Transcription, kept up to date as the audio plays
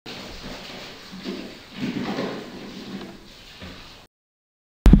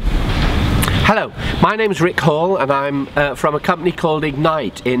Hello, my name is Rick Hall and I'm from a company called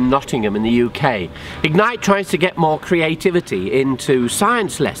Ignite in Nottingham in the UK. Ignite tries to get more creativity into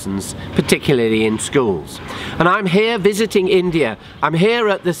science lessons, particularly in schools. And I'm here visiting India. I'm here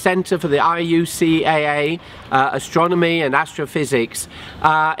at the Centre for the IUCAA Astronomy and Astrophysics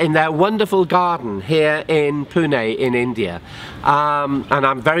in their wonderful garden here in Pune in India. And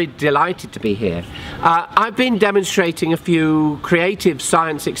I'm very delighted to be here. I've been demonstrating a few creative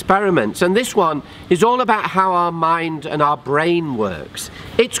science experiments, and this one is all about how our mind and our brain works.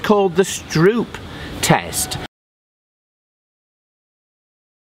 It's called the STROOP test.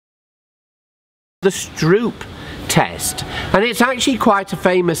 The STROOP test, and it's actually quite a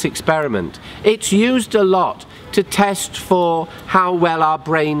famous experiment. It's used a lot to test for how well our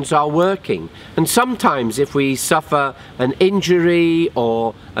brains are working, and sometimes if we suffer an injury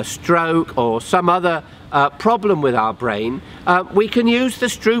or a stroke or some other problem with our brain, we can use the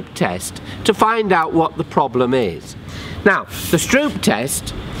STROOP test to find out what the problem is. Now, the STROOP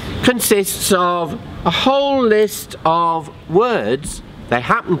test consists of a whole list of words. They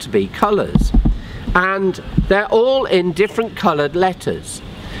happen to be colours, and they're all in different coloured letters.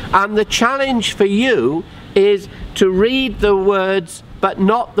 And the challenge for you is to read the words, but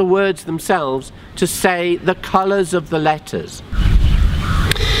not the words themselves, to say the colours of the letters.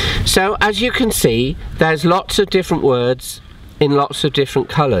 So as you can see, there's lots of different words in lots of different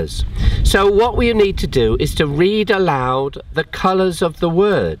colours. So what we need to do is to read aloud the colours of the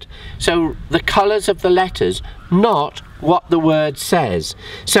word. So the colours of the letters, not what the word says.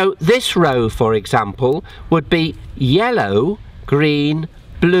 So this row, for example, would be yellow, green,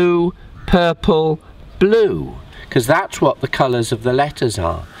 blue, purple, blue, because that's what the colours of the letters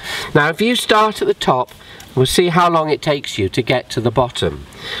are. Now if you start at the top, we'll see how long it takes you to get to the bottom.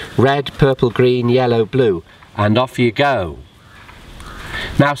 Red, purple, green, yellow, blue, and off you go.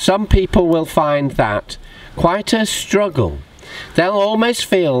 Now some people will find that quite a struggle. They'll almost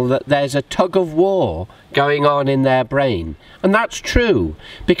feel that there's a tug of war going on in their brain. And that's true,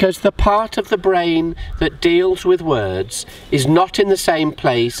 because the part of the brain that deals with words is not in the same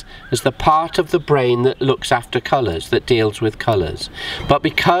place as the part of the brain that looks after colours, that deals with colours. But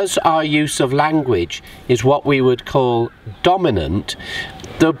because our use of language is what we would call dominant,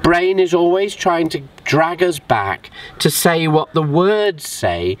 the brain is always trying to drag us back to say what the words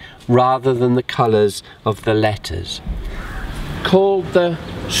say rather than the colours of the letters. Called the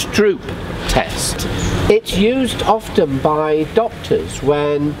STROOP test. It's used often by doctors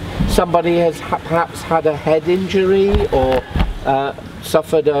when somebody has perhaps had a head injury or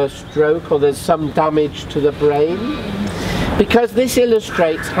suffered a stroke, or there's some damage to the brain, because this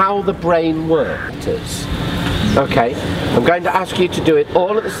illustrates how the brain works. Okay, I'm going to ask you to do it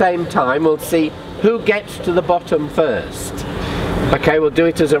all at the same time. We'll see who gets to the bottom first. Okay, we'll do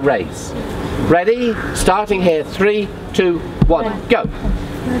it as a race. Ready? Starting here. 3, 2, 1, go.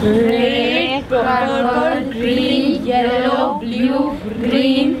 Red, purple, green, yellow, blue,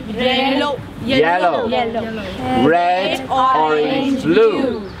 green, red, yellow, red, orange,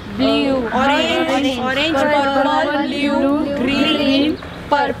 blue. blue, orange, purple, blue, green,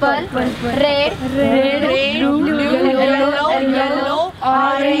 purple, red, blue, yellow,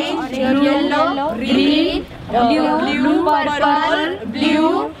 orange, yellow, green, blue, purple,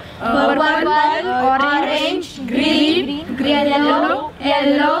 blue, orange, green, yellow,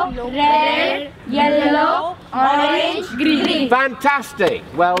 red, yellow, orange, green. Fantastic!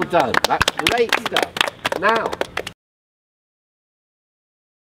 Well done. That's great stuff. Now,